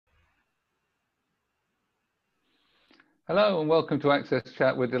Hello and welcome to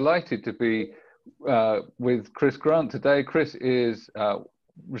AXSChat. We're delighted to be with Chris Grant today. Chris is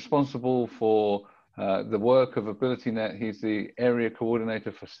responsible for the work of AbilityNet. He's the area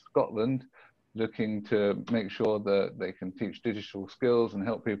coordinator for Scotland, looking to make sure that they can teach digital skills and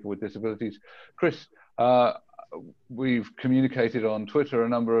help people with disabilities. Chris, we've communicated on Twitter a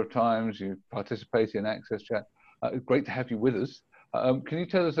number of times. You've participated in AXSChat. Great to have you with us. Can you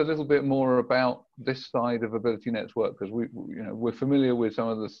tell us a little bit more about this side of AbilityNet's work? Because we're familiar with some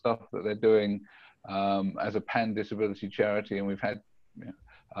of the stuff that they're doing as a pan-disability charity, and we've had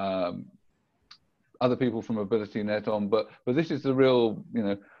other people from AbilityNet on, but this is the real,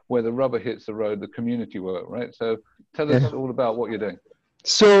 where the rubber hits the road, the community work, right? So tell us all about what you're doing.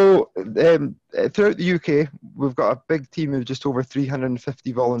 So throughout the UK, we've got a big team of just over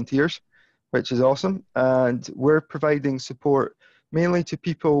 350 volunteers, which is awesome, and we're providing support mainly to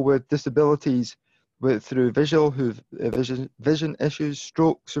people with disabilities through vision issues,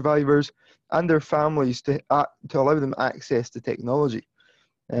 stroke survivors, and their families to allow them access to technology.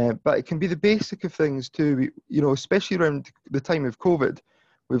 But it can be the basic of things too. Especially around the time of COVID,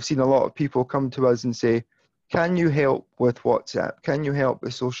 we've seen a lot of people come to us and say, "Can you help with WhatsApp? Can you help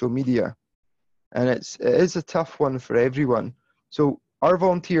with social media?" And it is a tough one for everyone. So our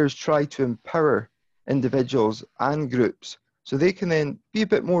volunteers try to empower individuals and groups so they can then be a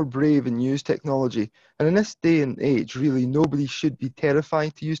bit more brave and use technology. And in this day and age, really, nobody should be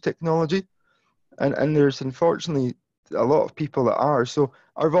terrified to use technology. And there's unfortunately a lot of people that are. So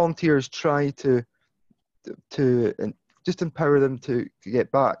our volunteers try to just empower them to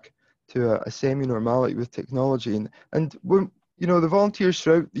get back to a semi-normality with technology. And the volunteers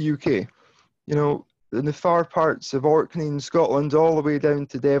throughout the UK, in the far parts of Orkney in Scotland, all the way down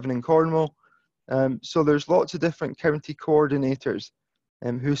to Devon and Cornwall. So there's lots of different county coordinators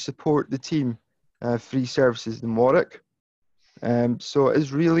who support the team, free services in Warwick. So it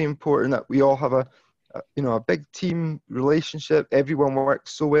is really important that we all have a big team relationship. Everyone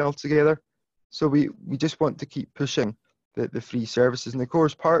works so well together. So we just want to keep pushing the free services. And of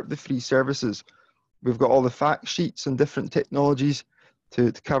course, part of the free services, we've got all the fact sheets and different technologies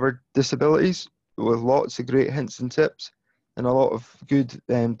to cover disabilities, with lots of great hints and tips and a lot of good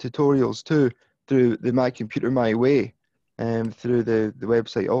tutorials too, through the My Computer My Way through the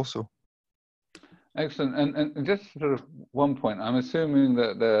website also. Excellent. And just sort of one point, I'm assuming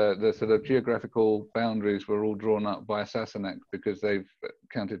that the sort of geographical boundaries were all drawn up by AXSChat because they've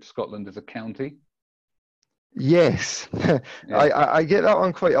counted Scotland as a county. Yes, yeah. I get that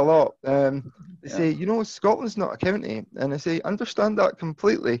one quite a lot. They say, Scotland's not a county, and I say, understand that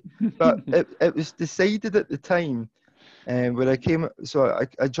completely. But it was decided at the time when I came. So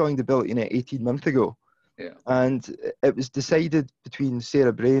I joined AbilityNet 18 months ago, and it was decided between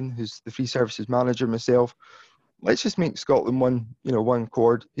Sarah Brain, who's the free services manager, myself. Let's just make Scotland one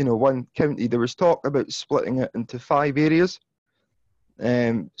county. There was talk about splitting it into 5 areas.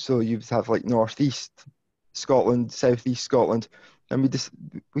 So you'd have like northeast Scotland, southeast Scotland, and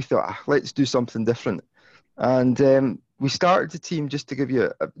we thought, let's do something different. And we started the team, just to give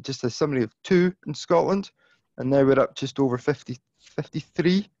you just a summary, of 2 in Scotland, and now we're up just over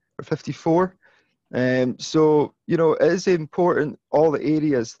 53 or 54. So it is important, all the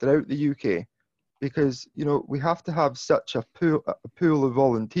areas throughout the UK, because we have to have such a pool of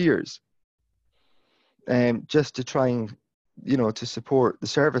volunteers just to try and to support the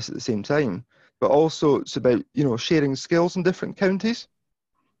service at the same time. But also it's about, sharing skills in different counties.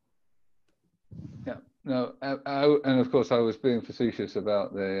 Yeah, no, and of course I was being facetious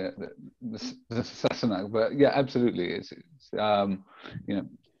about the Sassenach, but yeah, absolutely, it's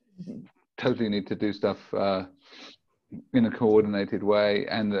totally need to do stuff in a coordinated way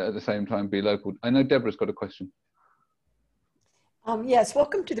and at the same time be local. I know Debra's got a question. Yes,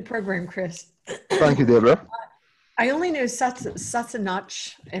 welcome to the program, Chris. Thank you, Debra. I only know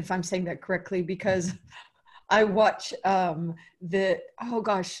Sassenach, if I'm saying that correctly, because I watch it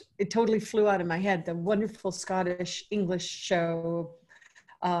totally flew out of my head, the wonderful Scottish English show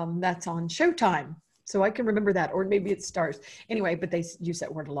that's on Showtime. So I can remember that, or maybe it Stars. Anyway, but they use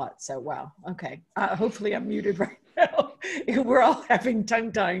that word a lot, so wow, okay. Hopefully I'm muted right now. We're all having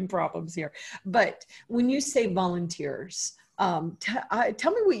tongue-tying problems here. But when you say volunteers, tell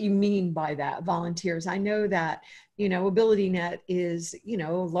me what you mean by that, volunteers. I know that, AbilityNet is,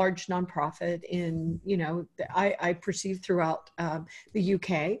 a large nonprofit in, I perceive throughout the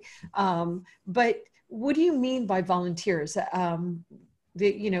UK. But what do you mean by volunteers? Do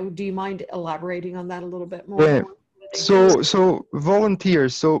you mind elaborating on that a little bit more? Yeah. So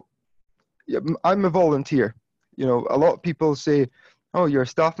volunteers. So I'm a volunteer. A lot of people say, "Oh, you're a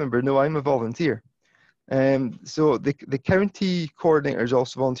staff member." No, I'm a volunteer. So the county coordinators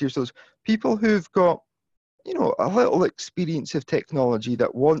also volunteer. So it's people who've got, you know, a little experience of technology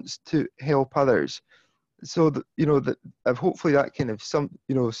that wants to help others. So that, you know, that hopefully that kind of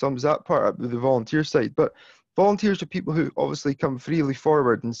sums that part up with the volunteer side. But volunteers are people who obviously come freely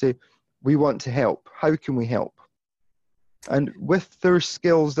forward and say, we want to help. How can we help? And with their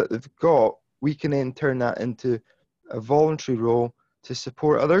skills that they've got, we can then turn that into a voluntary role to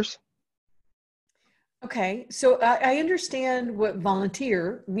support others. Okay, so I understand what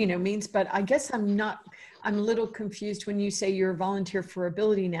volunteer, you know, means, but I guess I'm a little confused when you say you're a volunteer for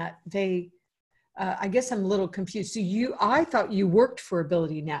AbilityNet. I guess I'm a little confused. So I thought you worked for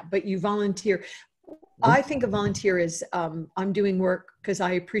AbilityNet, but you volunteer. I think a volunteer is, I'm doing work because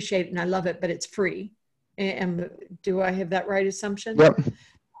I appreciate it and I love it, but it's free. And do I have that right assumption? Yep.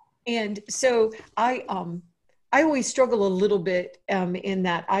 And so I always struggle a little bit in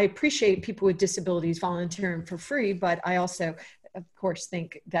that I appreciate people with disabilities volunteering for free, but I also, of course,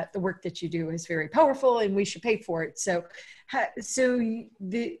 think that the work that you do is very powerful and we should pay for it. So, I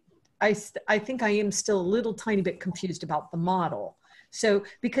think I am still a little tiny bit confused about the model. So,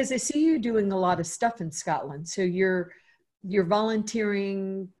 because I see you doing a lot of stuff in Scotland, so you're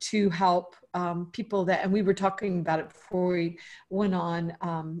volunteering to help people that, and we were talking about it before we went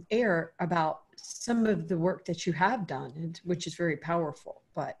on air about some of the work that you have done, and which is very powerful.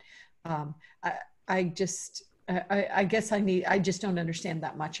 But I guess I just don't understand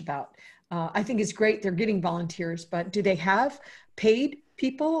that much about. I think it's great they're getting volunteers, but do they have paid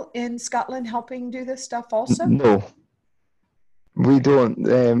people in Scotland helping do this stuff also? No, we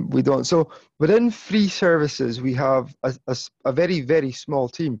don't. We don't. So within free services, we have a very, very small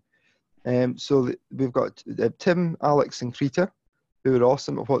team. So we've got Tim, Alex, and Krita, who are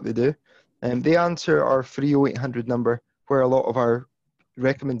awesome at what they do. They answer our free 0800 number, where a lot of our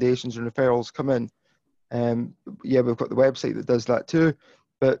recommendations and referrals come in. Yeah, we've got the website that does that too.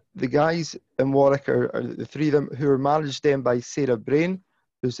 But the guys in Warwick are the three of them, who are managed then by Sarah Brain,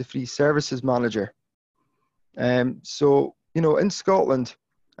 who's the free services manager. So, you know, in Scotland,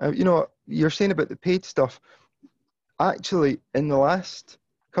 you know, you're saying about the paid stuff. Actually, in the last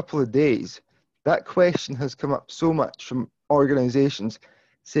couple of days, that question has come up so much from organisations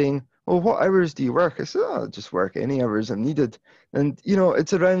saying, well, what hours do you work? I said, oh, I just work any hours I'm needed. And, you know,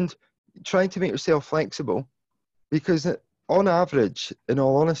 it's around trying to make yourself flexible, because on average, in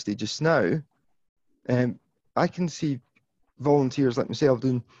all honesty, just now, I can see volunteers like myself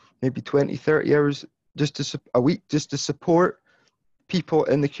doing maybe 20, 30 hours a week just to support people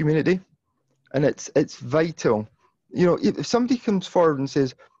in the community. And it's vital. You know, if somebody comes forward and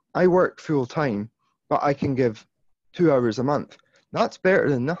says, I work full time, but I can give 2 hours a month, that's better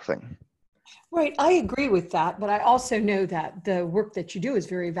than nothing. Right, I agree with that, but I also know that the work that you do is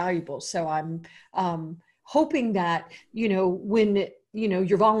very valuable. So I'm hoping that, you know, when, you know,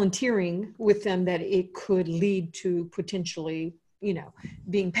 you're volunteering with them, that it could lead to potentially, you know,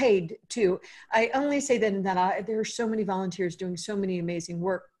 being paid too. I only say that in that there are so many volunteers doing so many amazing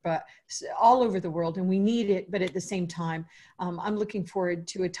work, but all over the world, and we need it. But at the same time, I'm looking forward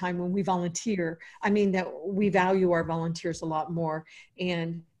to a time when we volunteer. I mean, that we value our volunteers a lot more.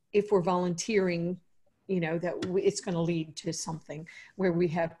 And if we're volunteering, you know, that it's going to lead to something where we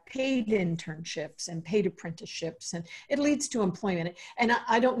have paid internships and paid apprenticeships, and it leads to employment. And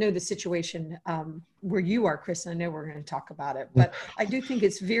I don't know the situation where you are, Chris, and I know we're going to talk about it, but I do think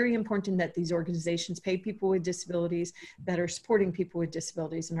it's very important that these organizations pay people with disabilities, that are supporting people with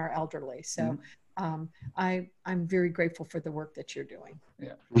disabilities and our elderly. So I'm very grateful for the work that you're doing.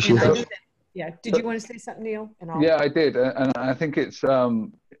 Yeah. And I know that, yeah. Did you want to say something, Neil? Yeah, I did. And I think it's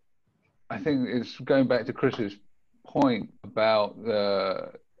going back to Chris's point about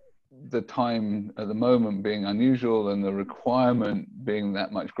the time at the moment being unusual and the requirement being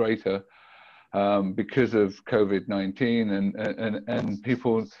that much greater because of COVID-19 and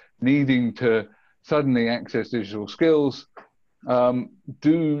people needing to suddenly access digital skills.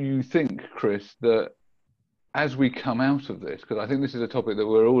 Do you think, Chris, that as we come out of this, because I think this is a topic that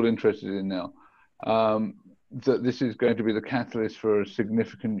we're all interested in now, that this is going to be the catalyst for a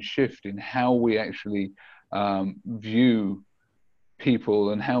significant shift in how we actually view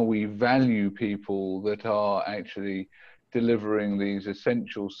people and how we value people that are actually delivering these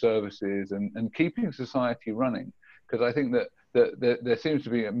essential services and keeping society running? Because I think that there seems to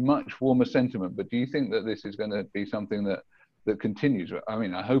be a much warmer sentiment, but do you think that this is going to be something that continues? I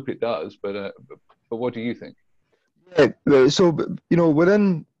mean, I hope it does, but what do you think? Yeah, so, you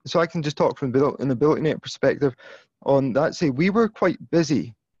know, so I can just talk from an AbilityNet perspective on that. Say we were quite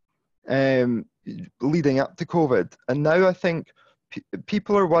busy leading up to COVID, and now I think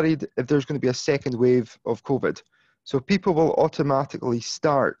people are worried if there's going to be a second wave of COVID. So people will automatically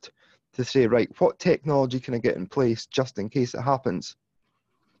start to say, right, what technology can I get in place just in case it happens?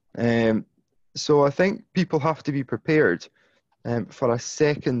 So I think people have to be prepared for a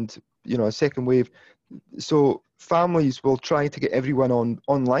second wave. So families will try to get everyone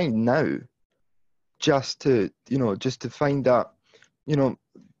online now, just to find that,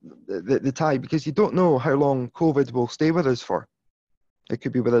 the tie, because you don't know how long COVID will stay with us for. It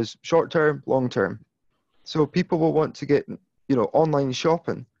could be with us short term, long term. So people will want to get, online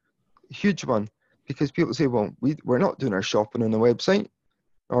shopping, huge one, because people say, well, we're not doing our shopping on the website,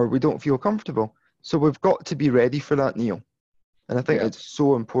 or we don't feel comfortable. So we've got to be ready for that, Neil. And I think it's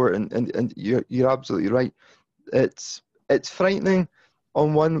so important. And you're absolutely right. It's frightening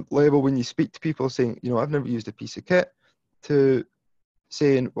on one level when you speak to people saying, I've never used a piece of kit, to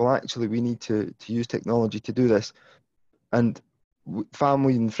saying, well, actually, we need to use technology to do this. And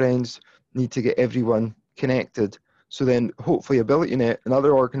family and friends need to get everyone connected. So then hopefully AbilityNet and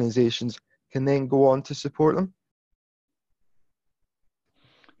other organizations can then go on to support them.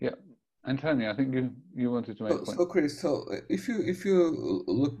 Yeah. Antonio, I think you wanted to make a point. So Chris, if you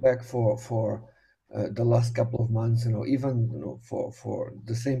look back for the last couple of months, even for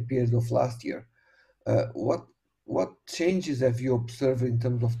the same period of last year, what changes have you observed in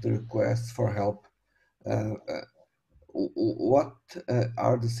terms of the requests for help? What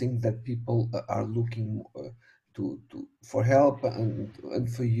are the things that people are looking for help and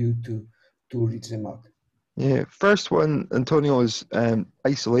for you to reach them out? Yeah, first one, Antonio, is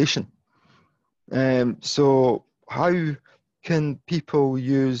isolation. So how can people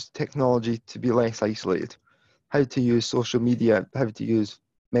use technology to be less isolated? How to use social media, how to use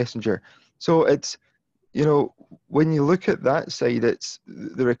Messenger. So it's, when you look at that side, it's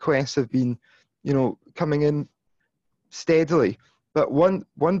the requests have been, coming in steadily. But one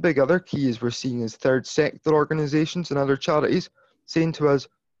big other key is we're seeing is third sector organizations and other charities saying to us,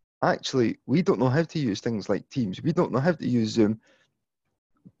 actually, we don't know how to use things like Teams. We don't know how to use Zoom.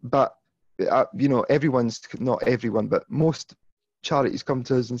 But, everyone's, not everyone, but most charities come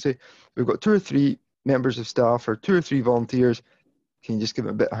to us and say, we've got 2 or 3 members of staff or 2 or 3 volunteers. Can you just give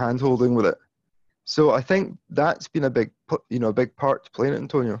them a bit of hand-holding with it? So I think that's been a big part to play in it,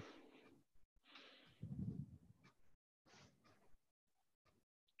 Antonio.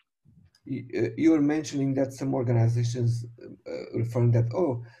 You were mentioning that some organizations referring that,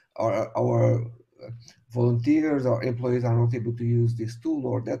 our volunteers or employees are not able to use this tool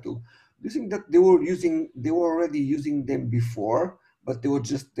or that tool. Do you think that they were already using them before, but they were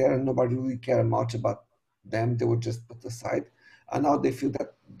just there and nobody really cared much about them? They were just put aside, and now they feel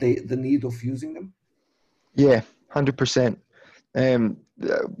that the need of using them? Yeah, 100%.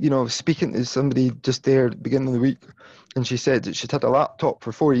 Speaking to somebody just there at the beginning of the week, and she said that she'd had a laptop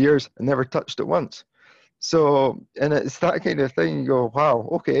for 4 years and never touched it once. So, and it's that kind of thing. You go, wow,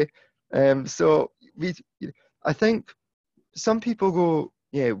 okay. I think some people go,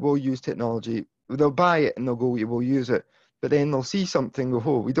 yeah, we'll use technology. They'll buy it and they'll go, yeah, we'll use it. But then they'll see something, go,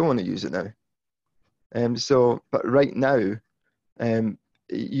 oh, we don't want to use it now. But right now,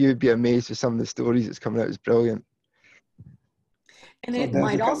 you'd be amazed with some of the stories that's coming out. It's brilliant. And it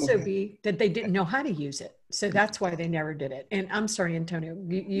might also be that they didn't know how to use it, so that's why they never did it. And I'm sorry, Antonio.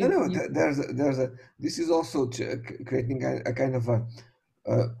 This is also creating a kind of a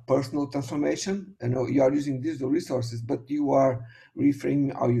personal transformation. You are using digital resources, but you are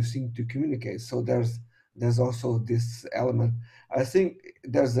reframing how you think to communicate. So there's also this element. I think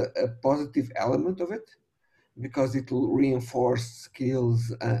there's a positive element of it, because it will reinforce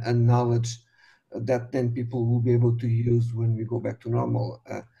skills and knowledge that then people will be able to use when we go back to normal.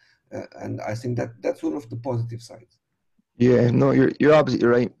 And I think that's one of the positive sides. Yeah, no, you're absolutely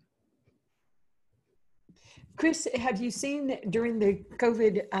right. Chris, have you seen during the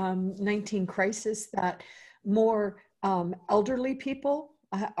COVID-19 crisis that more elderly people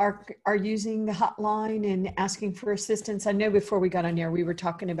are using the hotline and asking for assistance? I know before we got on air, we were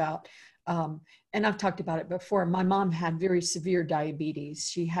talking about, and I've talked about it before, my mom had very severe diabetes.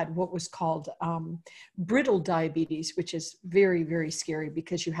 She had what was called brittle diabetes, which is very, very scary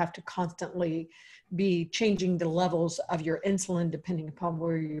because you have to constantly be changing the levels of your insulin depending upon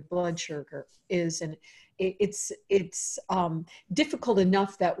where your blood sugar is. And it's difficult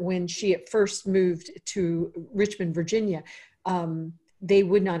enough that when she at first moved to Richmond, Virginia, they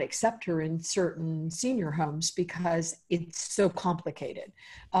would not accept her in certain senior homes because it's so complicated.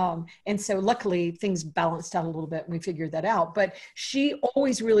 And so luckily things balanced out a little bit and we figured that out. But she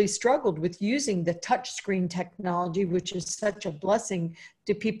always really struggled with using the touch screen technology, which is such a blessing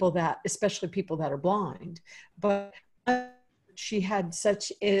to people that, especially people that are blind. But she had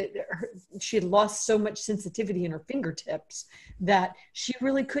she had lost so much sensitivity in her fingertips that she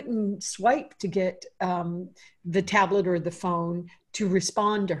really couldn't swipe to get the tablet or the phone to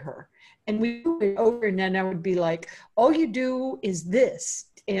respond to her. And we went over, and then I would be like, all you do is this.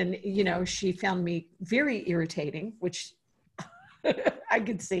 And, you know, she found me very irritating, which I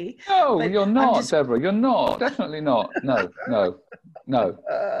could see. No, you're not, Deborah. You're not. Definitely not. No, no, no.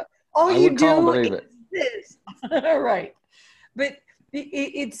 All you do believe is it. this. Right. But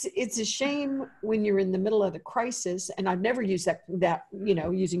it's a shame when you're in the middle of the crisis, and I've never used that, you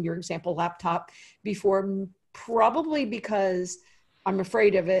know, using your example, laptop before, probably because I'm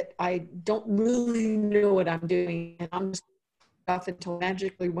afraid of it. I don't really know what I'm doing, and I'm just off until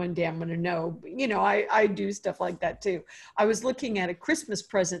magically one day I'm going to know. You know, I do stuff like that too. I was looking at a Christmas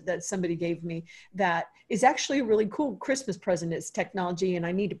present that somebody gave me that is actually a really cool Christmas present. It's technology, and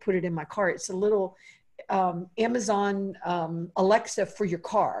I need to put it in my car. It's a little Amazon Alexa for your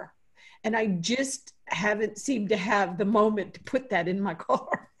car. And I just haven't seemed to have the moment to put that in my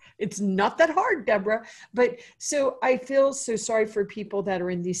car. It's not that hard, Deborah. But so I feel so sorry for people that are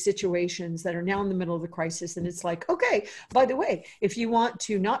in these situations that are now in the middle of the crisis. And it's like, okay, by the way, if you want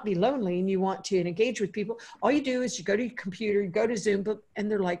to not be lonely and you want to engage with people, all you do is you go to your computer, you go to Zoom, and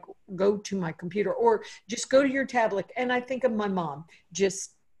they're like, go to my computer, or just go to your tablet. And I think of my mom,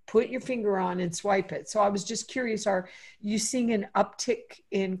 just put your finger on and swipe it. So I was just curious, are you seeing an uptick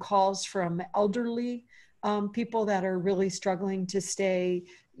in calls from elderly people that are really struggling to stay,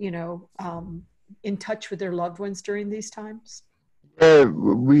 you know, in touch with their loved ones during these times?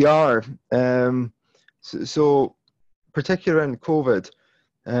 We are. So particularly in COVID,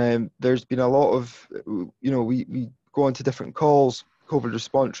 there's been a lot of, you know, we go into different calls, COVID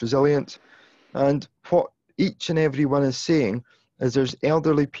response resilient, and what each and every one is saying is there's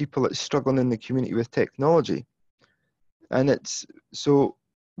elderly people that's struggling in the community with technology. And it's, so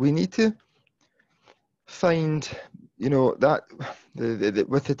we need to find, you know, that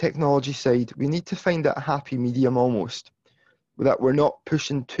with the technology side, we need to find that happy medium almost, that we're not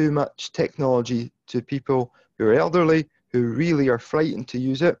pushing too much technology to people who are elderly, who really are frightened to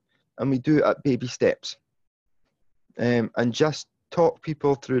use it, and we do it at baby steps. And just talk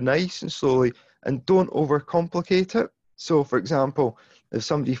people through nice and slowly, and don't overcomplicate it. So for example, if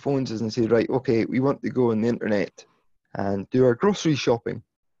somebody phones us and say, right, okay, we want to go on the internet and do our grocery shopping.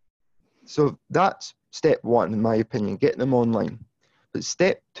 So that's step one, in my opinion, getting them online. But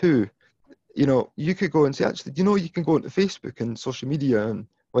step two, you know, you could go and say, actually, you know, you can go into Facebook and social media and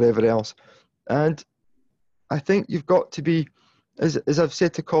whatever else. And I think you've got to be, as I've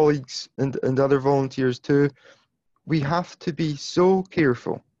said to colleagues and other volunteers too, we have to be so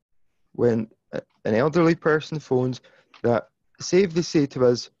careful when an elderly person phones that, say if they say to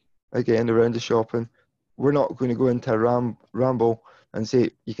us, again, around the shopping, we're not going to go into a ramble and say,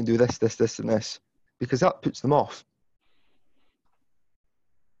 you can do this, this, this, and this, because that puts them off.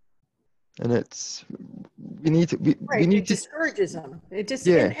 And it's, we need to, we need it discourages them. It just,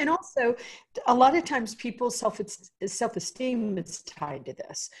 yeah. And also a lot of times people's self-esteem is tied to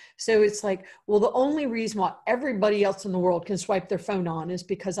this. So it's like, well, the only reason why everybody else in the world can swipe their phone on is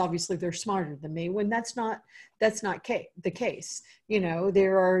because obviously they're smarter than me, when that's not the case. You know,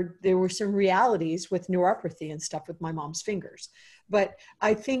 there were some realities with neuropathy and stuff with my mom's fingers. But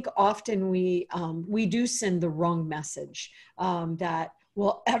I think often we do send the wrong message, that,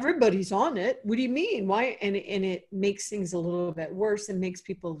 well, everybody's on it. What do you mean? Why? And it makes things a little bit worse and makes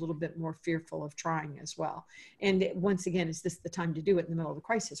people a little bit more fearful of trying as well. And once again, is this the time to do it in the middle of the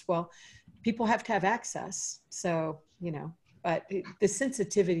crisis? Well, people have to have access. So, you know, but the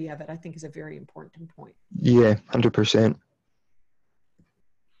sensitivity of it, I think, is a very important point. Yeah, 100%.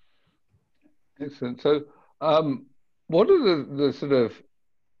 Excellent. So what are the sort of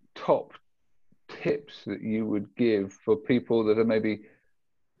top tips that you would give for people that are maybe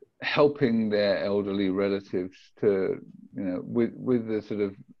helping their elderly relatives to, you know, with the sort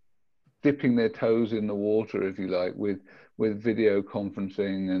of dipping their toes in the water, if you like, with video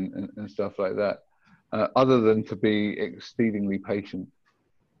conferencing and stuff like that, other than to be exceedingly patient?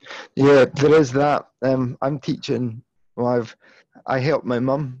 Yeah, there is that. I'm teaching, well, I help my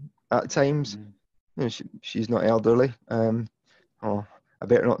mum at times. You know, she's not elderly. Oh, I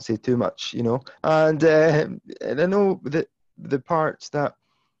better not say too much, you know. And I know that the parts that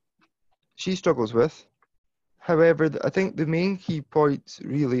she struggles with. However, I think the main key point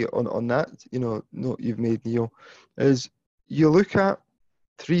really on that, you know, note you've made, Neil, is you look at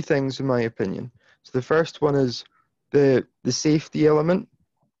three things, in my opinion. So the first one is the safety element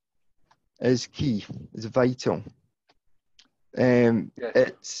is key, is vital. Yes.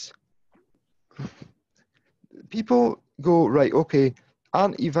 It's people go, right, okay,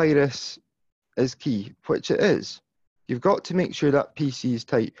 antivirus is key, which it is. You've got to make sure that PC is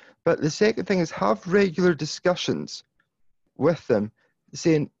tight. But the second thing is have regular discussions with them,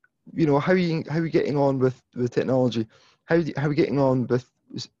 saying, you know, how are you getting on with technology? How are you getting on with,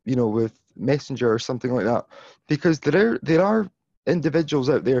 you know, with Messenger or something like that? Because there are individuals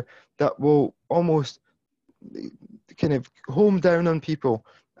out there that will almost kind of home down on people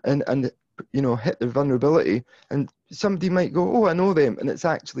and you know, hit their vulnerability, and somebody might go, oh, I know them, and it's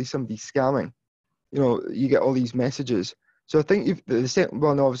actually somebody scamming. You know, you get all these messages. So I think the second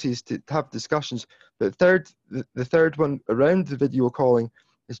one obviously is to have discussions, but the third one around the video calling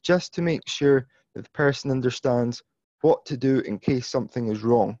is just to make sure that the person understands what to do in case something is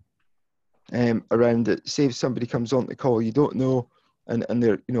wrong around it. Say if somebody comes on the call you don't know and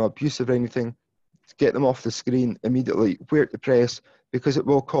they're, you know, abusive or anything, get them off the screen immediately, where to press, because it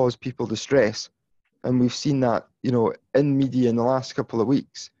will cause people distress. And we've seen that, you know, in media in the last couple of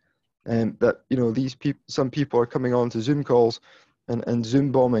weeks. That, you know, some people are coming on to Zoom calls, and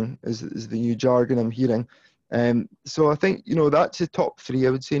Zoom bombing is the new jargon I'm hearing. So I think, you know, that's the top three, I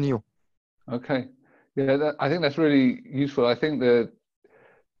would say, Neil. Okay, yeah, I think that's really useful. I think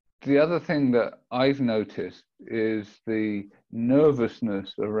the other thing that I've noticed is the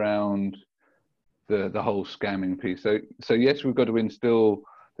nervousness around the whole scamming piece. So yes, we've got to instill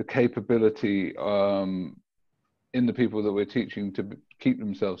the capability in the people that we're teaching to keep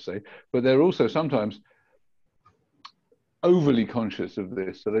themselves safe, but they're also sometimes overly conscious of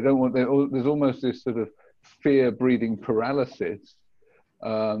this, so they don't want. There's almost this sort of fear-breeding paralysis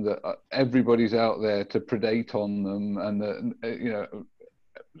that everybody's out there to predate on them, and that, you know,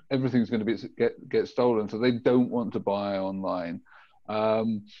 everything's going to get stolen, so they don't want to buy online.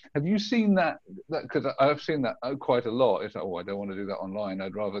 Have you seen that? Because I've seen that quite a lot. It's like, oh, I don't want to do that online.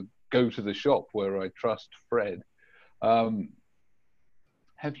 I'd rather go to the shop where I trust Fred.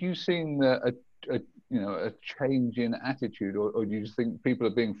 Have you seen a change in attitude, or do you think people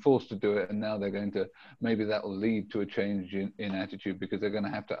are being forced to do it, and now they're going to, maybe that will lead to a change in attitude because they're going to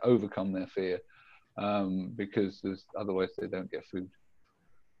have to overcome their fear because otherwise they don't get food?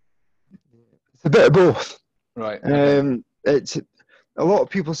 It's a bit of both. Right. Okay. It's a lot of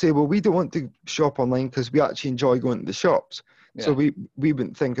people say, well, we don't want to shop online because we actually enjoy going to the shops. Yeah. So we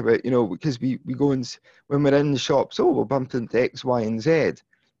wouldn't think about, you know, because we go and when we're in the shops, oh, we'll bump into X, Y, and Z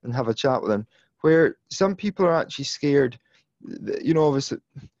and have a chat with them. Where some people are actually scared, you know, obviously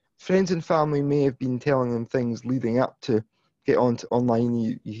friends and family may have been telling them things leading up to get onto online.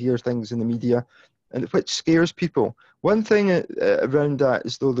 You hear things in the media, and which scares people. One thing around that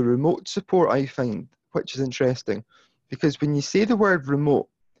is, though, the remote support I find, which is interesting, because when you say the word remote,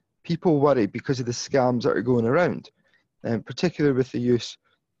 people worry because of the scams that are going around, and particularly with the use,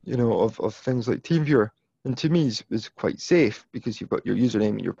 you know, of things like TeamViewer. And to me, is quite safe because you've got your username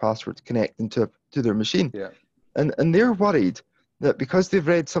and your password connecting to their machine. Yeah. And they're worried that because they've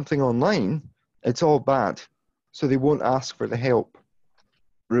read something online, it's all bad, so they won't ask for the help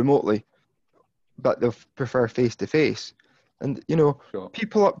remotely, but they'll prefer face to face. And, you know, sure.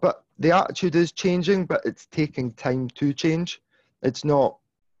 but the attitude is changing, but it's taking time to change. It's not,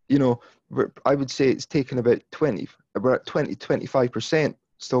 you know, I would say it's taken about 25%,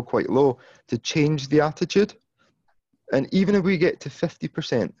 still quite low, to change the attitude. And even if we get to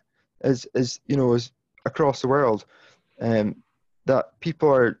 50%, as you know, as across the world, that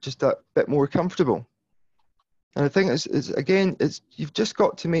people are just a bit more comfortable. And I think it's you've just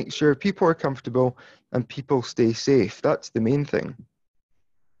got to make sure people are comfortable and people stay safe. That's the main thing.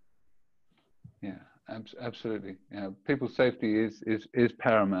 Yeah, absolutely. You know, people's safety is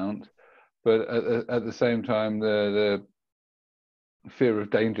paramount, but at the same time, the fear of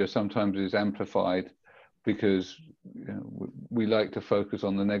danger sometimes is amplified because, you know, we like to focus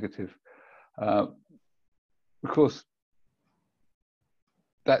on the negative. Of course,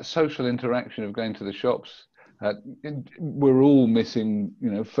 that social interaction of going to the shops, we're all missing,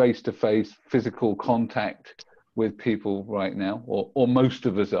 you know, face-to-face physical contact with people right now, or most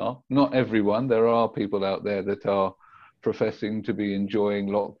of us are. Not everyone. There are people out there that are professing to be enjoying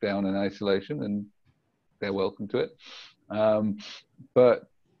lockdown and isolation, and they're welcome to it. But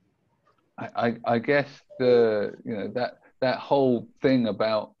I guess that whole thing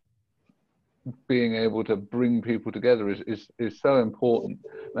about being able to bring people together is so important,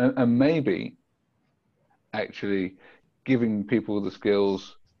 and maybe actually giving people the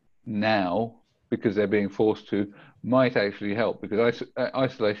skills now, because they're being forced to, might actually help, because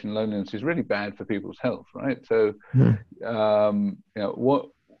isolation and loneliness is really bad for people's health, right? So you know, what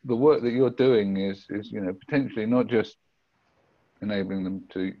the work that you're doing is, you know, potentially not just enabling them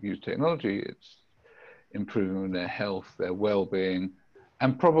to use technology, improving their health, their well-being,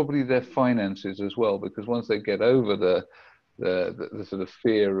 and probably their finances as well, because once they get over the sort of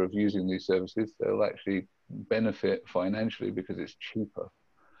fear of using these services, they'll actually benefit financially because it's cheaper.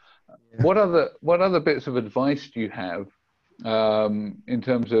 Yeah. What other bits of advice do you have in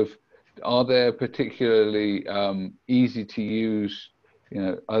terms of, are there particularly easy to use, you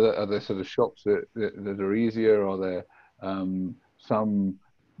know, are there sort of shops that are easier? Are there some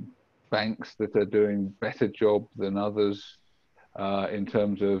banks that are doing better job than others in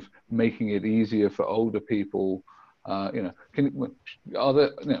terms of making it easier for older people? You know,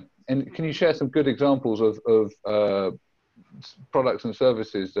 and can you share some good examples of products and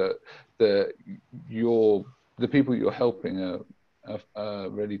services that the people you're helping are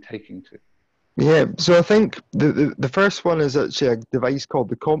really taking to? Yeah, so I think the first one is actually a device called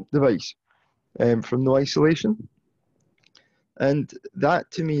the comp device from No Isolation. And that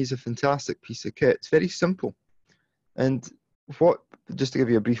to me is a fantastic piece of kit. It's very simple. And just to give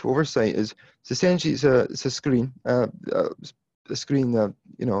you a brief oversight, is it's essentially it's a screen, a screen,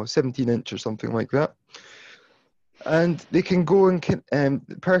 you know, 17-inch or something like that. And they can go and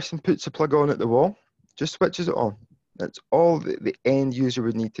the person puts a plug on at the wall, just switches it on. That's all the end user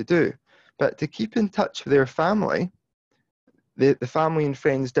would need to do. But to keep in touch with their family, the family and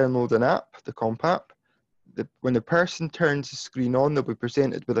friends download an app, the Comp app. When the person turns the screen on, they'll be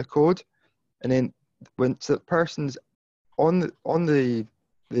presented with a code, and then when the person's on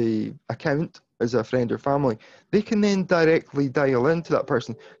the account as a friend or family, they can then directly dial into that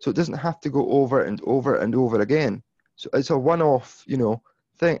person, so it doesn't have to go over and over and over again. So it's a one-off, you know,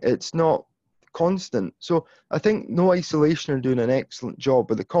 thing. It's not constant. So I think No Isolation are doing an excellent job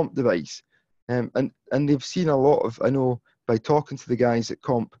with the Comp device, and they've seen a lot of, I know by talking to the guys at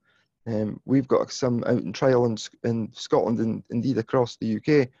Comp. We've got some out in trial in Scotland and indeed across the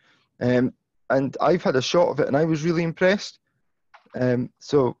UK. And I've had a shot of it and I was really impressed.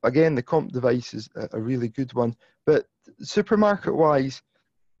 So again, the Comp device is a really good one. But supermarket wise,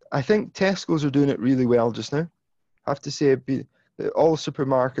 I think Tesco's are doing it really well just now. I have to say, all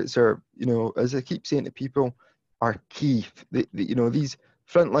supermarkets are, you know, as I keep saying to people, are key. You know, these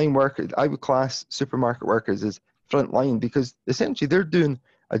frontline workers, I would class supermarket workers as frontline because essentially they're doing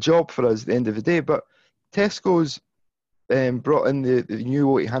a job for us at the end of the day. But Tesco's brought in the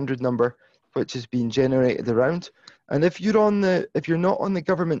new 0800 number, which has been generated around. And if you're not on the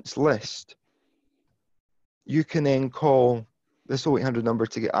government's list, you can then call this 0800 number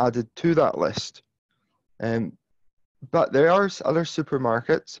to get added to that list. But there are other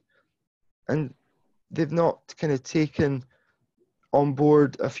supermarkets, and they've not kind of taken on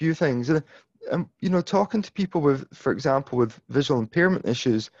board a few things. And you know, talking to people with, for example, with visual impairment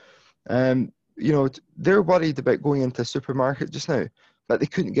issues, you know, they're worried about going into a supermarket just now, but they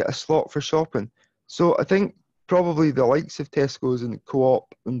couldn't get a slot for shopping. So I think probably the likes of Tesco's and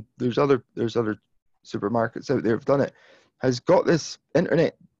Co-op, and there's other supermarkets out there have done it, has got this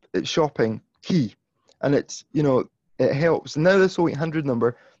internet shopping key, and it's, you know, it helps. Now this 0800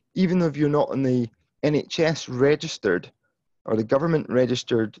 number, even though if you're not on the NHS registered or the government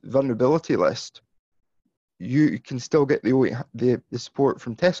registered vulnerability list, you can still get the support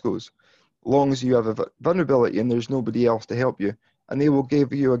from Tesco's, long as you have a vulnerability and there's nobody else to help you, and they will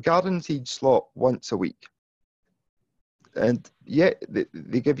give you a guaranteed slot once a week. And yet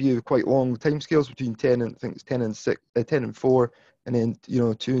they give you quite long timescales between 10 and I think it's 10 and 6, 10 and 4, and then, you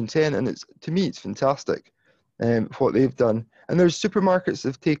know, 2 and 10, and it's, to me, it's fantastic what they've done. And there's supermarkets that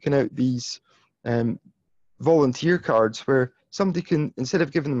have taken out these volunteer cards where somebody can, instead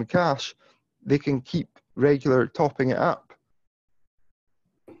of giving them cash, they can keep regular topping it up.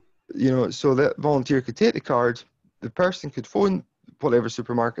 You know, so that volunteer could take the card, the person could phone whatever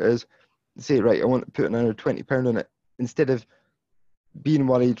supermarket is and say, right, I want to put another £20 on it, instead of being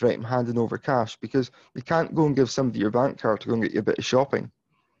worried, right, I'm handing over cash, because you can't go and give somebody your bank card to go and get you a bit of shopping,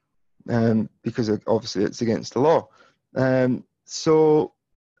 because obviously it's against the law. So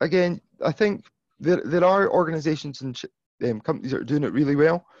again, I think there are organisations and companies that are doing it really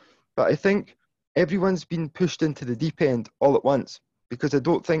well, but I think everyone's been pushed into the deep end all at once, because I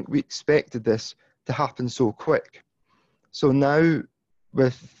don't think we expected this to happen so quick. So now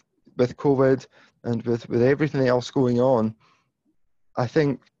with COVID and with everything else going on, I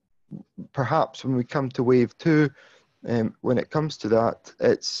think perhaps when we come to wave 2, when it comes to that,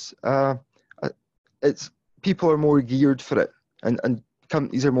 it's people are more geared for it, and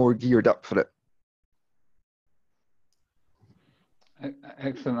companies are more geared up for it.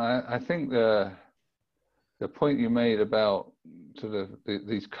 Excellent. I think the point you made about sort of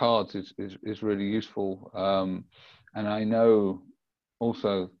these cards is really useful, and I know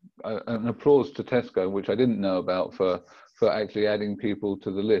also an applause to Tesco, which I didn't know about, for actually adding people to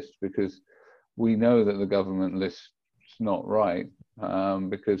the list, because we know that the government list's not right,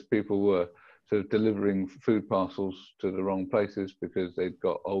 because people were sort of delivering food parcels to the wrong places because they'd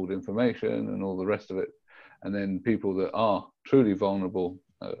got old information and all the rest of it. And then people that are truly vulnerable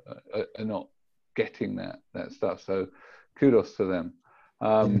are not getting that stuff. So kudos to them.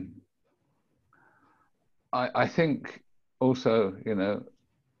 I think also, you know,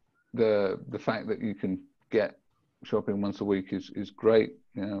 the fact that you can get shopping once a week is great.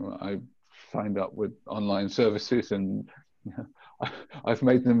 You know, I signed up with online services, and you know, I've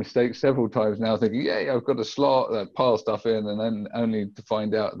made the mistake several times now, thinking, "Yay, I've got a slot, pile stuff in," and then only to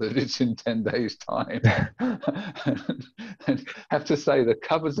find out that it's in 10 days' time. And have to say, the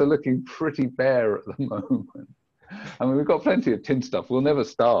cupboards are looking pretty bare at the moment. I mean, we've got plenty of tin stuff. We'll never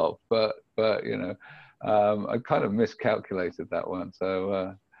starve, but you know, I kind of miscalculated that one.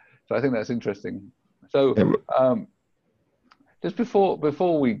 So I think that's interesting. So just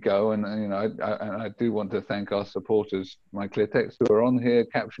before we go, and you know, I do want to thank our supporters, my ClearText, who are on here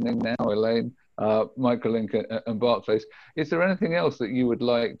captioning now, Elaine, Microlink, and Barclays. Is there anything else that you would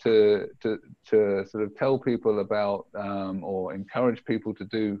like to sort of tell people about, or encourage people to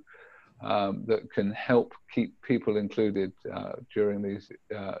do, that can help keep people included during these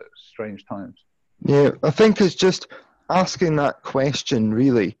strange times? Yeah, I think it's just asking that question,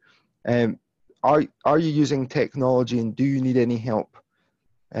 really. Are you using technology, and do you need any help?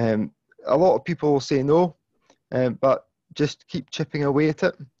 A lot of people will say no, but just keep chipping away at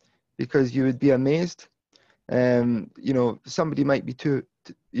it, because you would be amazed. You know, somebody might be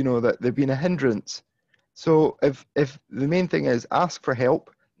you know, that they've been a hindrance. So if the main thing is ask for help,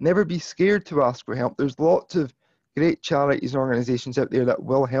 never be scared to ask for help. There's lots of great charities and organizations out there that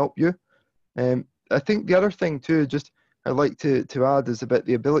will help you. I think the other thing too, just I'd like to add, is about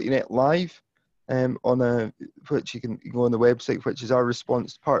the AbilityNet Live, which you can go on the website, which is our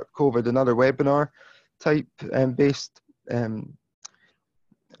response to part of COVID, another webinar type based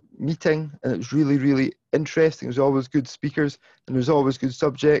meeting, and it's really, really interesting. There's always good speakers, and there's always good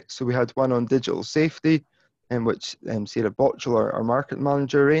subjects. So we had one on digital safety, which Sarah Botchell, our market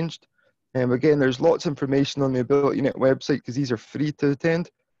manager, arranged. Again, there's lots of information on the AbilityNet website, because these are free to attend.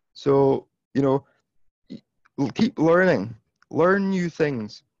 So, you know, keep learning, learn new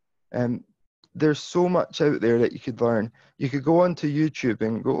things. There's so much out there that you could learn. You could go onto YouTube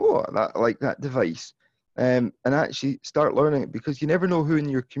and go, oh, I like that device, and actually start learning it, because you never know who in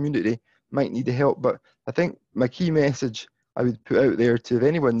your community might need the help. But I think my key message I would put out there to, if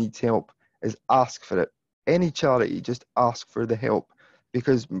anyone needs help, is ask for it. Any charity, just ask for the help,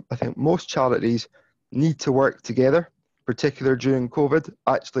 because I think most charities need to work together, particularly during COVID,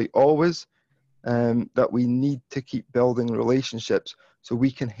 actually always, that we need to keep building relationships so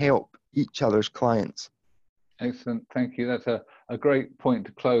we can help each other's clients. Excellent, thank you. That's a great point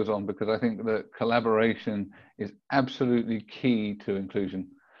to close on, because I think that collaboration is absolutely key to inclusion.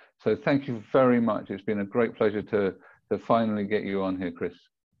 So thank you very much. It's been a great pleasure to finally get you on here, Chris.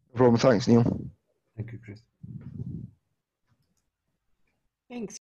 No problem. Thanks, Neil. Thank you, Chris. Thanks.